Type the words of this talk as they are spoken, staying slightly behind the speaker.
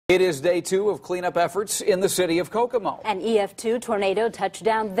It is day 2 of cleanup efforts in the city of Kokomo. An EF2 tornado touched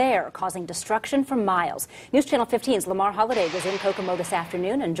down there, causing destruction for miles. News Channel 15's Lamar Holliday was in Kokomo this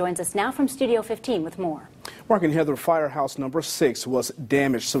afternoon and joins us now from Studio 15 with more. Mark and Heather, Firehouse number 6 was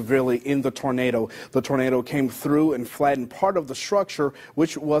damaged severely in the tornado. The tornado came through and flattened part of the structure,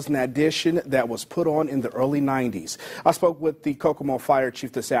 which was an addition that was put on in the early 90s. I spoke with the Kokomo fire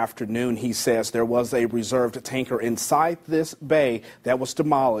chief this afternoon. He says there was a reserved tanker inside this bay that was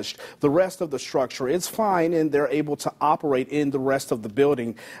demolished. The rest of the structure is fine, and they're able to operate in the rest of the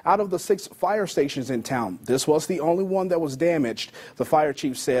building. Out of the 6 fire stations in town, this was the only one that was damaged. The fire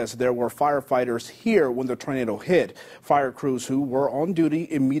chief says there were firefighters here when the tornado hit. Fire crews who were on duty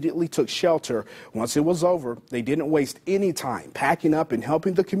immediately took shelter. Once it was over, they didn't waste any time packing up and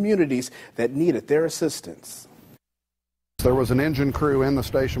helping the communities that needed their assistance. There was an engine crew in the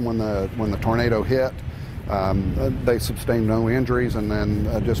station when the tornado hit. They sustained no injuries, and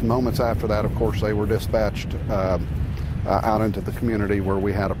then just moments after that, of course, they were dispatched out into the community where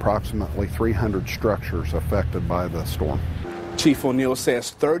we had approximately 300 structures affected by the storm. Chief O'Neill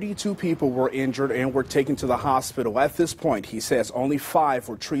says 32 people were injured and were taken to the hospital. At this point, he says only 5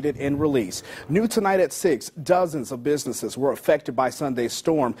 were treated and released. New tonight at 6, dozens of businesses were affected by Sunday's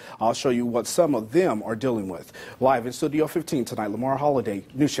storm. I'll show you what some of them are dealing with. Live in Studio 15 tonight, Lamar Holliday,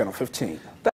 News Channel 15.